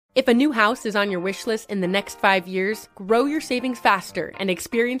If a new house is on your wish list in the next 5 years, grow your savings faster and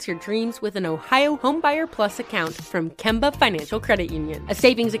experience your dreams with an Ohio Homebuyer Plus account from Kemba Financial Credit Union. A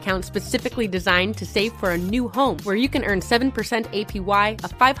savings account specifically designed to save for a new home where you can earn 7% APY,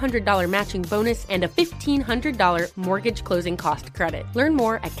 a $500 matching bonus, and a $1,500 mortgage closing cost credit. Learn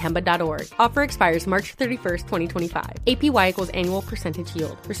more at Kemba.org. Offer expires March 31st, 2025. APY equals annual percentage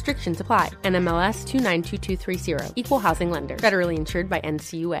yield. Restrictions apply. NMLS 292230. Equal housing lender. Federally insured by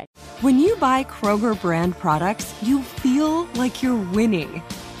NCUA. When you buy Kroger brand products, you feel like you're winning.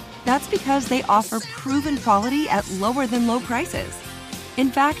 That's because they offer proven quality at lower than low prices. In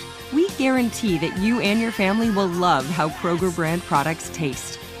fact, we guarantee that you and your family will love how Kroger brand products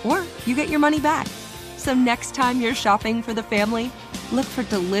taste, or you get your money back. So next time you're shopping for the family, look for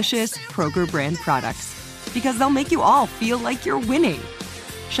delicious Kroger brand products, because they'll make you all feel like you're winning.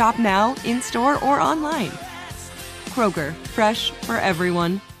 Shop now, in-store, or online. Kroger, fresh for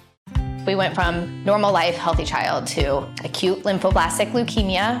everyone. We went from normal life, healthy child to acute lymphoblastic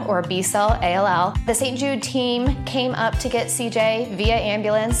leukemia, or B-cell ALL. The St. Jude team came up to get CJ via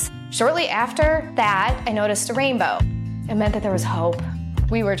ambulance. Shortly after that, I noticed a rainbow. It meant that there was hope.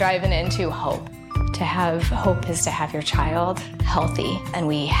 We were driving into hope. To have hope is to have your child healthy, and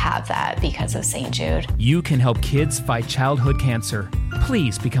we have that because of St. Jude. You can help kids fight childhood cancer.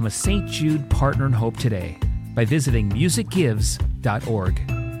 Please become a St. Jude Partner in Hope today by visiting musicgives.org.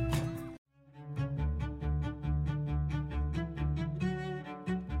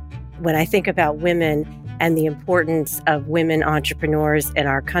 When I think about women and the importance of women entrepreneurs in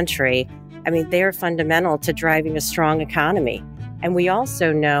our country, I mean, they are fundamental to driving a strong economy. And we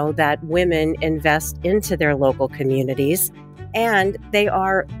also know that women invest into their local communities, and they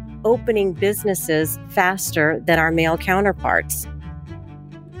are opening businesses faster than our male counterparts.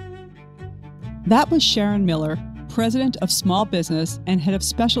 That was Sharon Miller, President of Small Business and Head of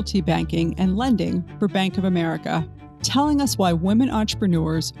Specialty Banking and Lending for Bank of America, telling us why women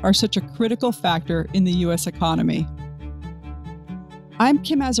entrepreneurs are such a critical factor in the U.S. economy. I'm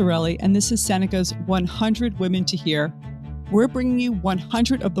Kim Azzarelli, and this is Seneca's 100 Women to Hear. We're bringing you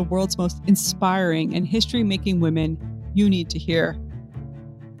 100 of the world's most inspiring and history-making women you need to hear.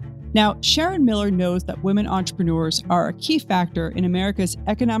 Now, Sharon Miller knows that women entrepreneurs are a key factor in America's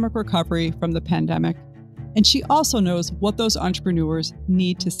economic recovery from the pandemic, and she also knows what those entrepreneurs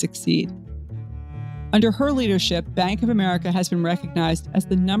need to succeed. Under her leadership, Bank of America has been recognized as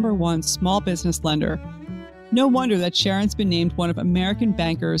the #1 small business lender. No wonder that Sharon's been named one of American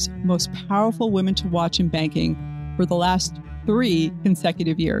bankers' most powerful women to watch in banking for the last 3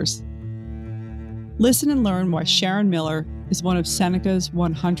 consecutive years. Listen and learn why Sharon Miller is one of Seneca's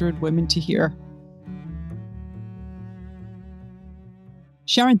 100 Women to Hear.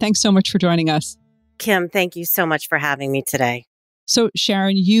 Sharon, thanks so much for joining us. Kim, thank you so much for having me today. So,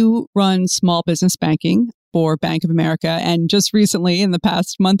 Sharon, you run small business banking for Bank of America, and just recently, in the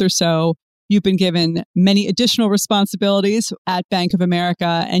past month or so, you've been given many additional responsibilities at Bank of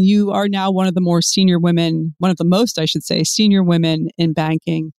America, and you are now one of the more senior women, one of the most, I should say, senior women in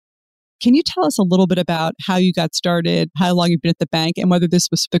banking. Can you tell us a little bit about how you got started, how long you've been at the bank, and whether this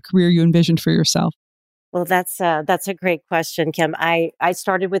was the career you envisioned for yourself? Well, that's a great question, Kim. I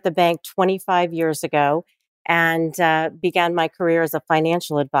started with the bank 25 years ago and began my career as a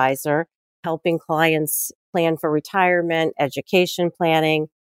financial advisor, helping clients plan for retirement, education planning,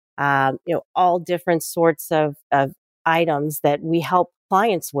 all different sorts of items that we help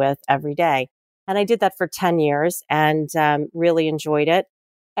clients with every day. And I did that for 10 years and really enjoyed it.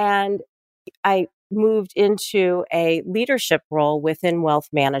 And I moved into a leadership role within wealth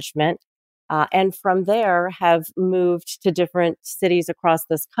management. And from there have moved to different cities across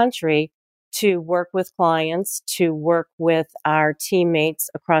this country to work with clients, to work with our teammates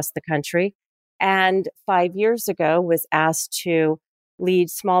across the country. And 5 years ago was asked to lead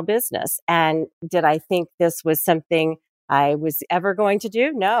small business. And did I think this was something I was ever going to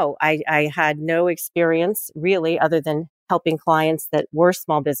do? No, I had no experience really other than helping clients that were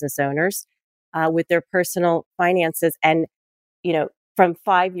small business owners with their personal finances. And, from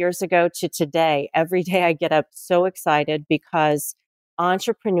 5 years ago to today, every day I get up so excited because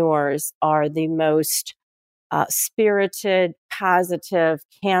entrepreneurs are the most spirited, positive,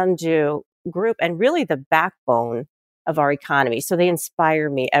 can-do group and really the backbone of our economy. So they inspire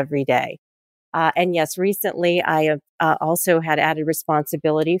me every day. And yes, recently I have also had added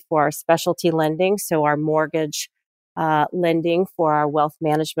responsibility for our specialty lending, so our mortgage lending for our wealth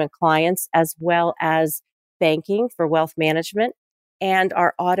management clients, as well as banking for wealth management and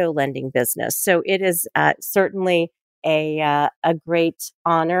our auto lending business. So it is certainly a great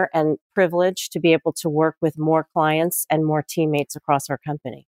honor and privilege to be able to work with more clients and more teammates across our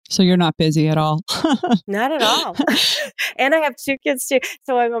company. So you're not busy at all. Not at all. And I have 2 kids too.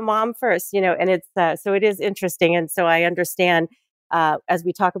 So I'm a mom first, and it's, so it is interesting. And so I understand, as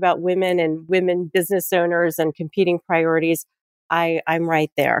we talk about women and women business owners and competing priorities, I'm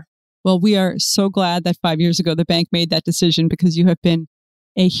right there. Well, we are so glad that 5 years ago, the bank made that decision because you have been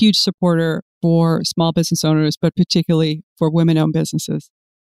a huge supporter for small business owners, but particularly for women-owned businesses.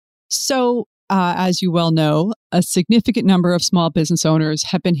 So, as you well know, a significant number of small business owners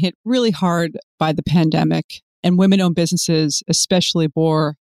have been hit really hard by the pandemic, and women-owned businesses especially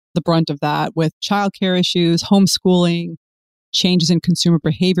bore the brunt of that with childcare issues, homeschooling, changes in consumer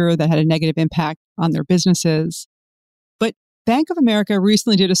behavior that had a negative impact on their businesses. But Bank of America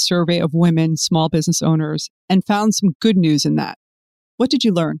recently did a survey of women small business owners and found some good news in that. What did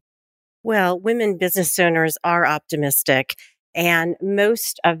you learn? Well, women business owners are optimistic, and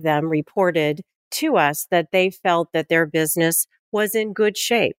most of them reported to us that they felt that their business was in good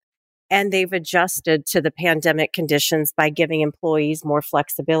shape. And they've adjusted to the pandemic conditions by giving employees more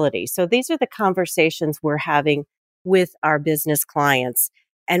flexibility. So these are the conversations we're having with our business clients.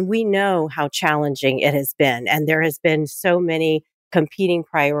 And we know how challenging it has been. And there has been so many competing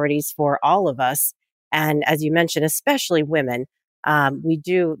priorities for all of us. And as you mentioned, especially women, we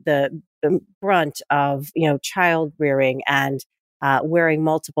do the brunt of, child rearing and wearing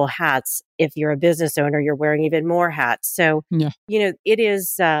multiple hats. If you're a business owner, you're wearing even more hats. So, it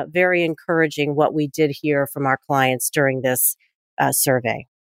is very encouraging what we did hear from our clients during this survey.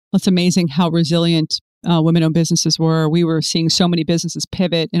 It's amazing how resilient women-owned businesses were. We were seeing so many businesses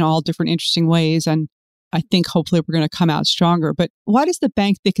pivot in all different interesting ways. And I think hopefully we're going to come out stronger. But why does the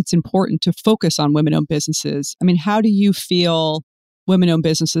bank think it's important to focus on women-owned businesses? I mean, how do you feel women-owned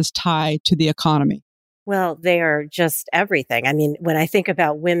businesses tie to the economy? Well, they are just everything. I mean, when I think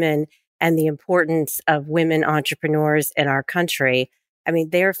about women and the importance of women entrepreneurs in our country, I mean,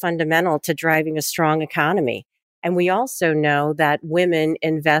 they are fundamental to driving a strong economy. And we also know that women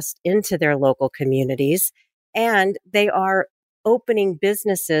invest into their local communities, and they are opening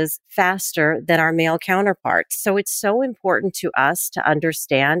businesses faster than our male counterparts. So it's so important to us to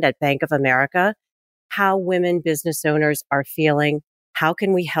understand at Bank of America how women business owners are feeling. How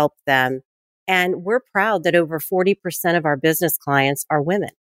can we help them? And we're proud that over 40% of our business clients are women.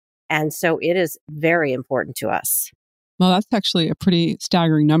 And so it is very important to us. Well, that's actually a pretty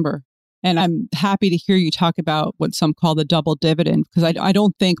staggering number. And I'm happy to hear you talk about what some call the double dividend, because I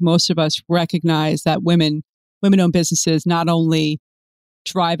don't think most of us recognize that women-owned businesses not only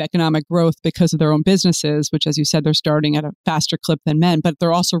drive economic growth because of their own businesses, which, as you said, they're starting at a faster clip than men, but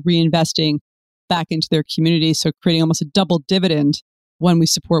they're also reinvesting back into their community. So creating almost a double dividend when we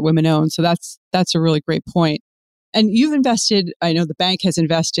support women-owned. So that's a really great point. And you've invested, I know the bank has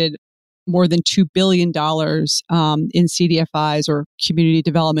invested more than $2 billion in CDFIs or community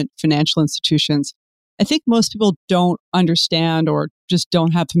development financial institutions. I think most people don't understand or just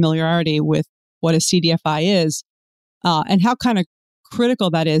don't have familiarity with what a CDFI is and how kind of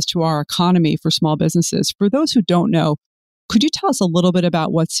critical that is to our economy for small businesses. For those who don't know, could you tell us a little bit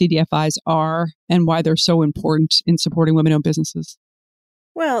about what CDFIs are and why they're so important in supporting women-owned businesses?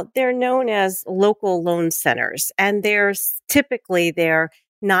 Well, they're known as local loan centers, and they're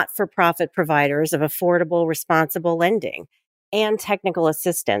not-for-profit providers of affordable, responsible lending and technical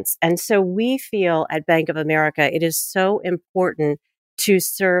assistance. And so we feel at Bank of America, it is so important to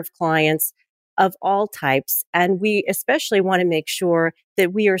serve clients of all types. And we especially want to make sure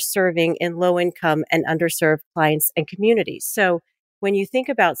that we are serving in low income and underserved clients and communities. So when you think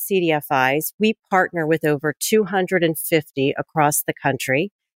about CDFIs, we partner with over 250 across the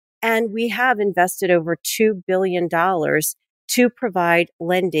country, and we have invested over $2 billion to provide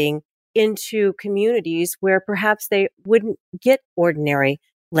lending into communities where perhaps they wouldn't get ordinary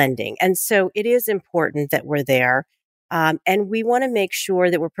lending. And so it is important that we're there. And we want to make sure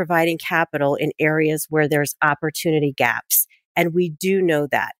that we're providing capital in areas where there's opportunity gaps. And we do know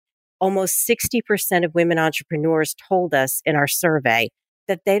that. Almost 60% of women entrepreneurs told us in our survey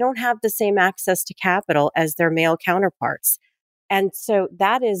that they don't have the same access to capital as their male counterparts. And so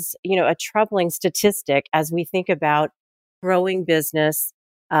that is, a troubling statistic as we think about growing business,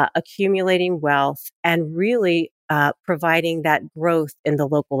 accumulating wealth, and really providing that growth in the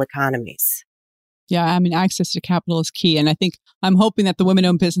local economies. Yeah, I mean, access to capital is key. And I'm hoping that the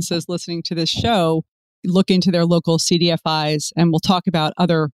women-owned businesses listening to this show look into their local CDFIs, and we'll talk about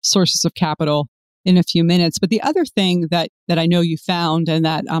other sources of capital in a few minutes. But the other thing that I know you found and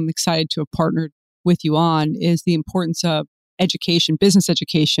that I'm excited to have partnered with you on is the importance of education, business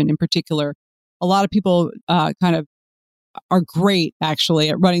education in particular. A lot of people kind of are great actually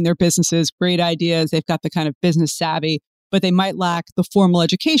at running their businesses, great ideas. They've got the kind of business savvy, but they might lack the formal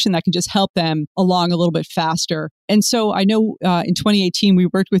education that can just help them along a little bit faster. And so I know in 2018, we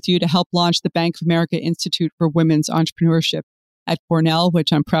worked with you to help launch the Bank of America Institute for Women's Entrepreneurship at Cornell,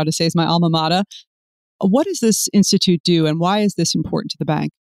 which I'm proud to say is my alma mater. What does this institute do, and why is this important to the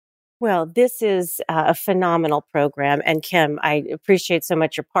bank? Well, this is a phenomenal program. And Kim, I appreciate so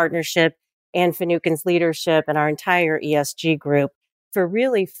much your partnership and Finucane's leadership and our entire ESG group for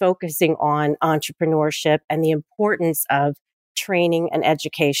really focusing on entrepreneurship and the importance of training and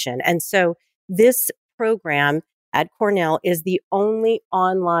education. And so this program at Cornell is the only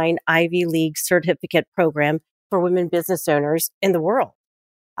online Ivy League certificate program for women business owners in the world.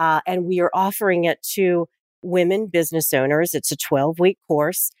 And we are offering it to women business owners. It's a 12-week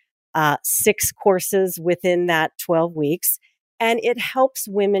course, 6 courses within that 12 weeks. And it helps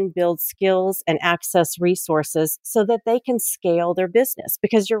women build skills and access resources so that they can scale their business.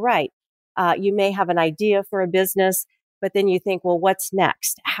 Because you're right, you may have an idea for a business, but then you think, well, what's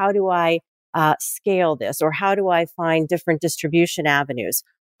next? How do I scale this? Or how do I find different distribution avenues?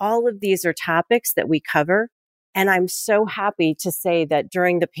 All of these are topics that we cover. And I'm so happy to say that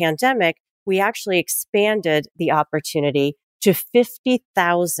during the pandemic, we actually expanded the opportunity to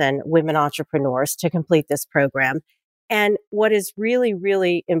 50,000 women entrepreneurs to complete this program. And what is really,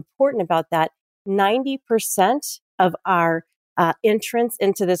 really important about that, 90% of our entrants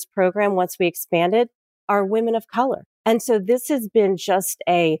into this program, once we expanded, are women of color. And so this has been just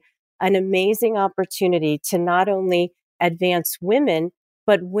an amazing opportunity to not only advance women,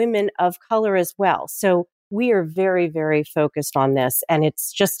 but women of color as well. So we are very, very focused on this. And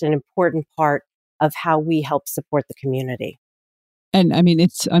it's just an important part of how we help support the community. And I mean,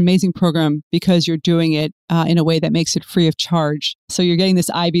 it's an amazing program because you're doing it in a way that makes it free of charge. So you're getting this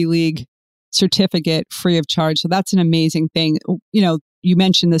Ivy League certificate free of charge. So that's an amazing thing. You know, you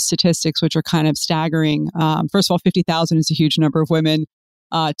mentioned the statistics, which are kind of staggering. First of all, 50,000 is a huge number of women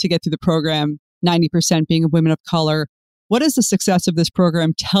to get through the program, 90% being women of color. What does the success of this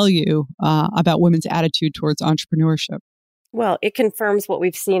program tell you about women's attitude towards entrepreneurship? Well, it confirms what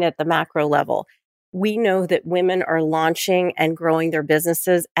we've seen at the macro level. We know that women are launching and growing their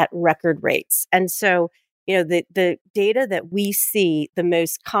businesses at record rates. And so, you know, the data that we see, the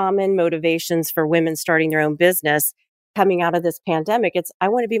most common motivations for women starting their own business coming out of this pandemic, it's, I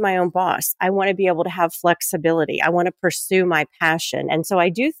want to be my own boss. I want to be able to have flexibility. I want to pursue my passion. And so I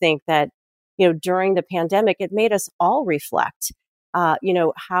do think that, you know, during the pandemic, it made us all reflect, you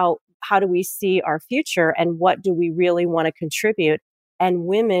know, how do we see our future and what do we really want to contribute? And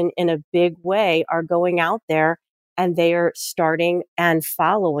women in a big way are going out there and they are starting and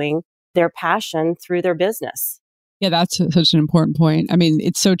following their passion through their business. Yeah, that's such an important point. I mean,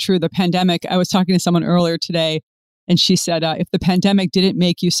 it's so true. The pandemic, I was talking to someone earlier today and she said, if the pandemic didn't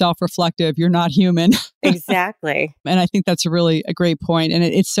make you self-reflective, you're not human. Exactly. And I think that's a great point. And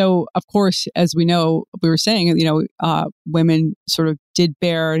it's so, of course, as we know, we were saying, you know, women sort of did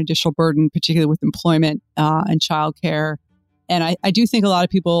bear an additional burden, particularly with employment and childcare. And I do think a lot of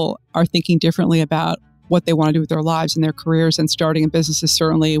people are thinking differently about what they want to do with their lives and their careers, and starting a business is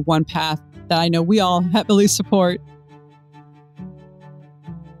certainly one path that I know we all heavily support.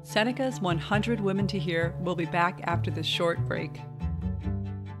 Seneca's 100 Women to Hear will be back after this short break.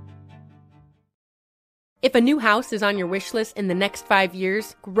 If a new house is on your wish list in the next 5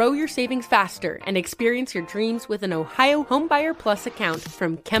 years, grow your savings faster and experience your dreams with an Ohio Homebuyer Plus account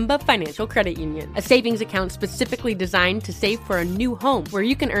from Kemba Financial Credit Union. A savings account specifically designed to save for a new home where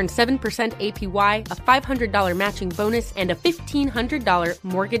you can earn 7% APY, a $500 matching bonus, and a $1,500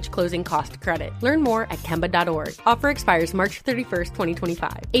 mortgage closing cost credit. Learn more at Kemba.org. Offer expires March 31st,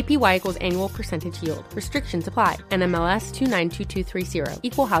 2025. APY equals annual percentage yield. Restrictions apply. NMLS 292230.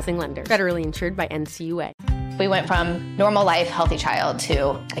 Equal housing lender. Federally insured by NCUA. We went from normal life, healthy child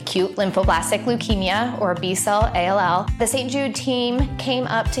to acute lymphoblastic leukemia, or B-cell ALL. The St. Jude team came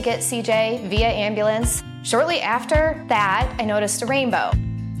up to get CJ via ambulance. Shortly after that, I noticed a rainbow.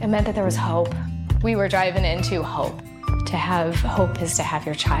 It meant that there was hope. We were driving into hope. To have hope is to have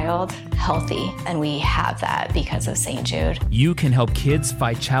your child healthy, and we have that because of St. Jude. You can help kids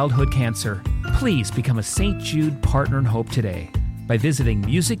fight childhood cancer. Please become a St. Jude Partner in Hope today by visiting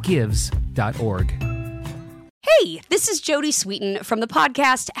musicgives.org. Hey, this is Jodie Sweetin from the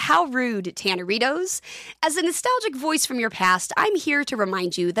podcast How Rude, Tanneritos. As a nostalgic voice from your past, I'm here to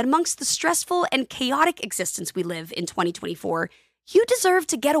remind you that amongst the stressful and chaotic existence we live in 2024, you deserve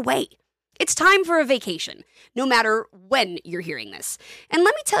to get away. It's time for a vacation, no matter when you're hearing this. And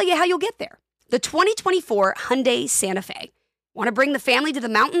let me tell you how you'll get there. The 2024 Hyundai Santa Fe. Want to bring the family to the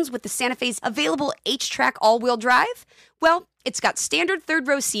mountains with the Santa Fe's available H-Track all-wheel drive? Well, it's got standard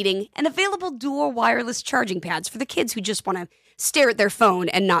third-row seating and available dual wireless charging pads for the kids who just want to stare at their phone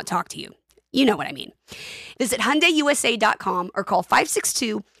and not talk to you. You know what I mean. Visit HyundaiUSA.com or call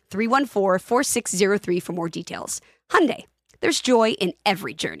 562-314-4603 for more details. Hyundai, there's joy in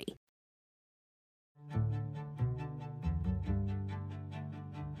every journey.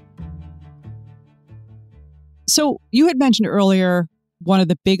 So you had mentioned earlier, one of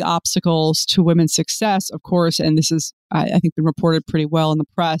the big obstacles to women's success, of course, and this is, I think, been reported pretty well in the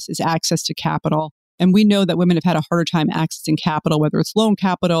press, is access to capital. And we know that women have had a harder time accessing capital, whether it's loan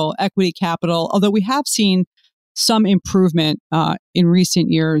capital, equity capital, although we have seen some improvement in recent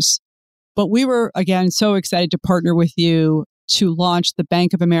years. But we were, again, so excited to partner with you to launch the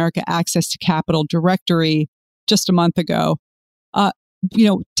Bank of America Access to Capital directory just a month ago.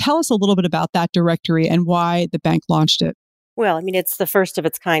 Tell us a little bit about that directory and why the bank launched it. Well, I mean, it's the first of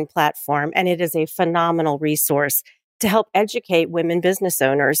its kind platform, and it is a phenomenal resource to help educate women business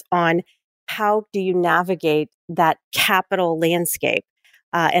owners on how do you navigate that capital landscape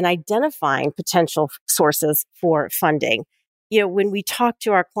and identifying potential sources for funding. When we talk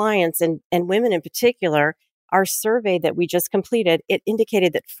to our clients and women in particular, our survey that we just completed, it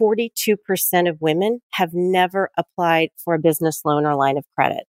indicated that 42% of women have never applied for a business loan or line of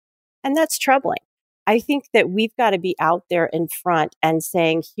credit. And that's troubling. I think that we've got to be out there in front and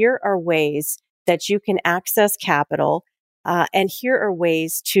saying, here are ways that you can access capital, and here are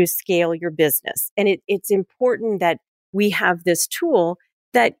ways to scale your business. And it's important that we have this tool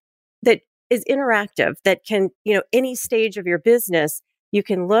that is interactive, that can, any stage of your business, you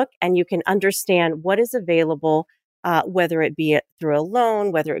can look and you can understand what is available, whether it be through a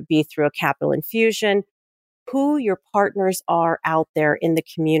loan, whether it be through a capital infusion, who your partners are out there in the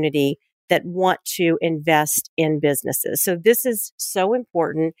community that want to invest in businesses. So this is so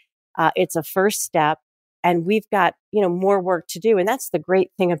important. It's a first step, and we've got, more work to do. And that's the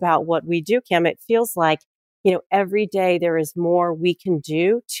great thing about what we do, Kim. It feels like, every day there is more we can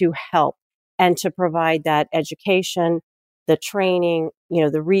do to help and to provide that education, the training,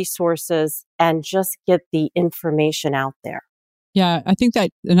 the resources, and just get the information out there. Yeah, I think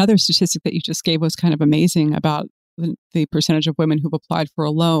that another statistic that you just gave was kind of amazing about the percentage of women who've applied for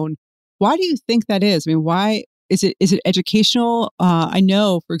a loan. Why do you think that is? I mean, why is it educational? I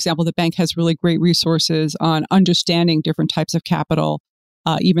know, for example, the bank has really great resources on understanding different types of capital,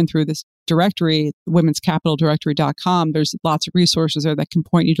 even through this directory, womenscapitaldirectory.com. There's lots of resources there that can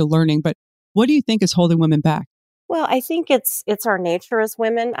point you to learning. But what do you think is holding women back? Well, I think it's our nature as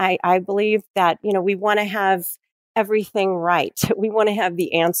women. I believe that, we want to have everything right. We want to have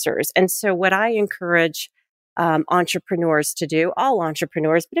the answers. And so what I encourage entrepreneurs to do, all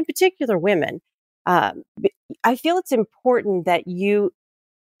entrepreneurs, but in particular women, I feel it's important that you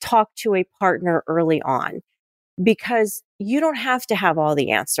talk to a partner early on, because you don't have to have all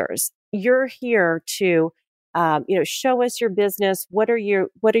the answers. You're here to, show us your business. What are you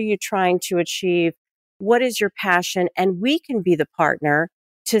trying to achieve? What is your passion? And we can be the partner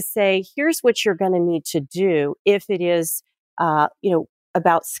to say, here's what you're going to need to do if it is,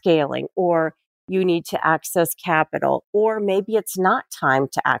 about scaling, or you need to access capital, or maybe it's not time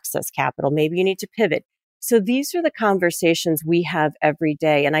to access capital. Maybe you need to pivot. So these are the conversations we have every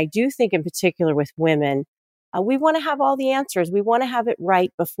day. And I do think in particular with women, we want to have all the answers. We want to have it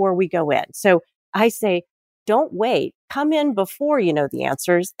right before we go in. So I say, don't wait. Come in before you know the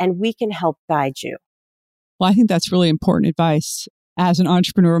answers, and we can help guide you. Well, I think that's really important advice. As an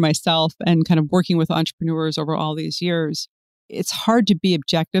entrepreneur myself and kind of working with entrepreneurs over all these years, it's hard to be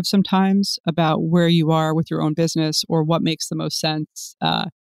objective sometimes about where you are with your own business or what makes the most sense.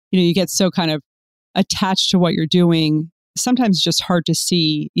 You get so kind of attached to what you're doing. Sometimes it's just hard to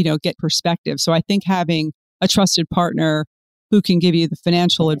see, get perspective. So I think having a trusted partner who can give you the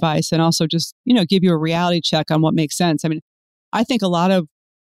financial advice and also just, give you a reality check on what makes sense. I mean, I think a lot of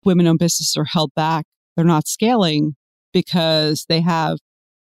women-owned businesses are held back. They're not scaling because they have,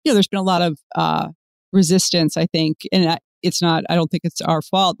 there's been a lot of resistance, I think. And I don't think it's our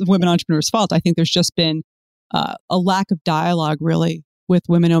fault, the women entrepreneurs' fault. I think there's just been a lack of dialogue really with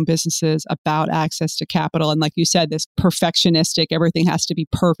women-owned businesses about access to capital. And like you said, this perfectionistic, everything has to be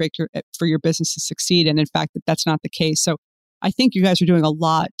perfect for your business to succeed. And in fact, that's not the case. So I think you guys are doing a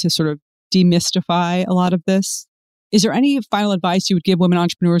lot to sort of demystify a lot of this. Is there any final advice you would give women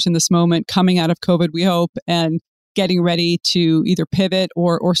entrepreneurs in this moment coming out of COVID, we hope, and getting ready to either pivot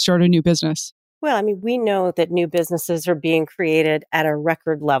or start a new business? Well, I mean, we know that new businesses are being created at a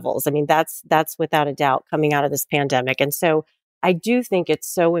record levels. I mean, that's without a doubt coming out of this pandemic. And so I do think it's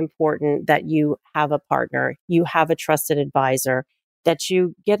so important that you have a partner, you have a trusted advisor, that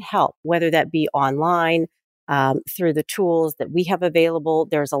you get help, whether that be online, through the tools that we have available.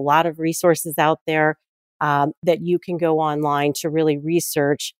 There's a lot of resources out there that you can go online to really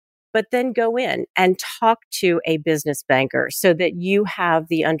research, but then go in and talk to a business banker so that you have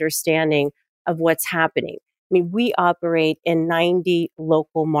the understanding of what's happening. I mean, we operate in 90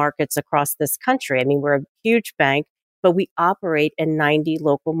 local markets across this country. I mean, we're a huge bank, but we operate in 90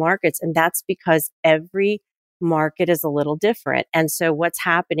 local markets. And that's because every market is a little different. And so what's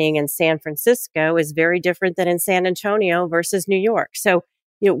happening in San Francisco is very different than in San Antonio versus New York. So,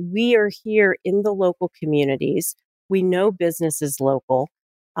 we are here in the local communities. We know business is local.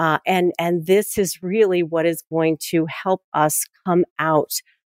 And this is really what is going to help us come out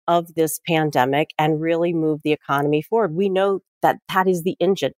of this pandemic and really move the economy forward. We know that is the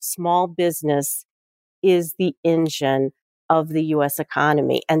engine. Small business is the engine of the U.S.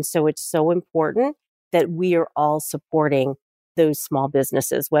 economy. And so it's so important that we are all supporting those small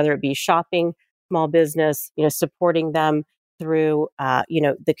businesses, whether it be shopping small business, supporting them through,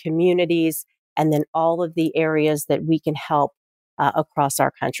 the communities, and then all of the areas that we can help across our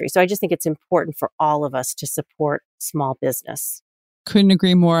country. So I just think it's important for all of us to support small business. Couldn't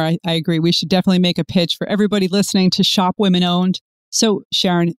agree more. I agree. We should definitely make a pitch for everybody listening to shop women owned. So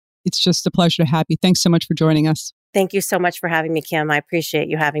Sharon, it's just a pleasure to have you. Thanks so much for joining us. Thank you so much for having me, Kim. I appreciate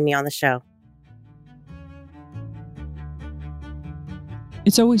you having me on the show.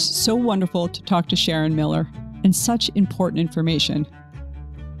 It's always so wonderful to talk to Sharon Miller, and such important information.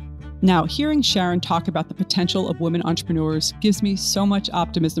 Now, hearing Sharon talk about the potential of women entrepreneurs gives me so much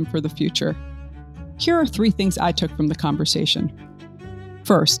optimism for the future. Here are 3 things I took from the conversation.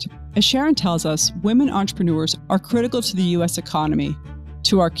 First, as Sharon tells us, women entrepreneurs are critical to the U.S. economy,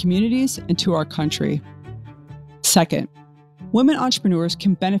 to our communities, and to our country. Second, women entrepreneurs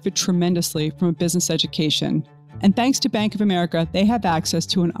can benefit tremendously from a business education. And thanks to Bank of America, they have access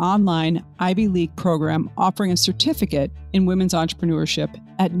to an online Ivy League program offering a certificate in women's entrepreneurship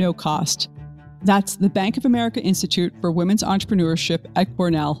at no cost. That's the Bank of America Institute for Women's Entrepreneurship at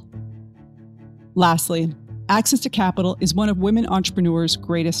Cornell. Lastly, access to capital is one of women entrepreneurs'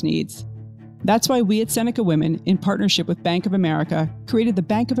 greatest needs. That's why we at Seneca Women, in partnership with Bank of America, created the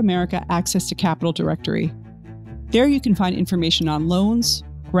Bank of America Access to Capital Directory. There you can find information on loans,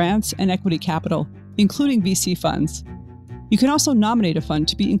 grants, and equity capital, including VC funds. You can also nominate a fund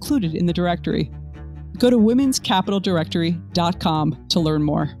to be included in the directory. Go to womenscapitaldirectory.com to learn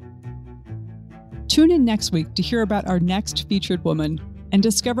more. Tune in next week to hear about our next featured woman and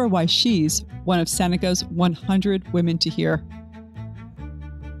discover why she's one of Seneca's 100 Women to Hear.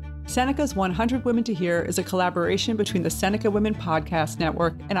 Seneca's 100 Women to Hear is a collaboration between the Seneca Women Podcast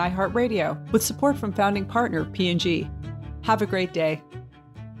Network and iHeartRadio, with support from founding partner P&G. Have a great day.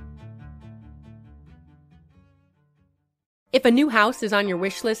 If a new house is on your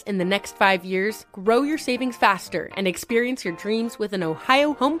wish list in the next 5 years, grow your savings faster and experience your dreams with an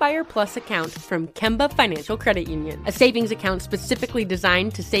Ohio Homebuyer Plus account from Kemba Financial Credit Union. A savings account specifically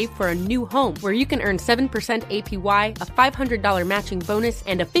designed to save for a new home, where you can earn 7% APY, a $500 matching bonus,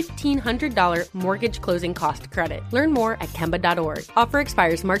 and a $1,500 mortgage closing cost credit. Learn more at Kemba.org. Offer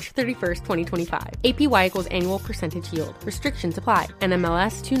expires March 31st, 2025. APY equals annual percentage yield. Restrictions apply.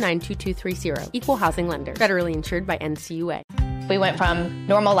 NMLS 292230. Equal housing lender. Federally insured by NCUA. We went from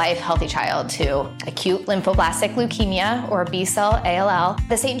normal life, healthy child to acute lymphoblastic leukemia, or B-cell ALL.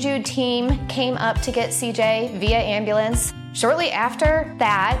 The St. Jude team came up to get CJ via ambulance. Shortly after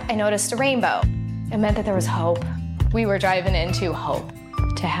that, I noticed a rainbow. It meant that there was hope. We were driving into hope.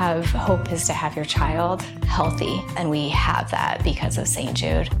 To have hope is to have your child healthy, and we have that because of St.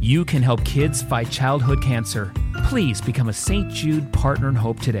 Jude. You can help kids fight childhood cancer. Please become a St. Jude Partner in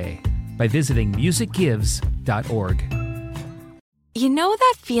Hope today by visiting musicgives.org. You know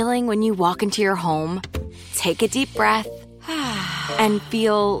that feeling when you walk into your home, take a deep breath, and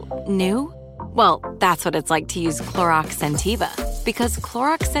feel new? Well, that's what it's like to use Clorox Scentiva. Because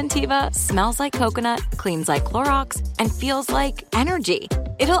Clorox Scentiva smells like coconut, cleans like Clorox, and feels like energy.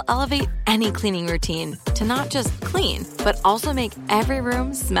 It'll elevate any cleaning routine to not just clean, but also make every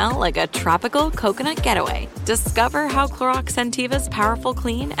room smell like a tropical coconut getaway. Discover how Clorox Scentiva's powerful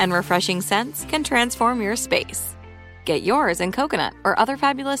clean and refreshing scents can transform your space. Get yours in coconut or other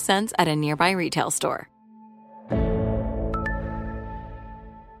fabulous scents at a nearby retail store.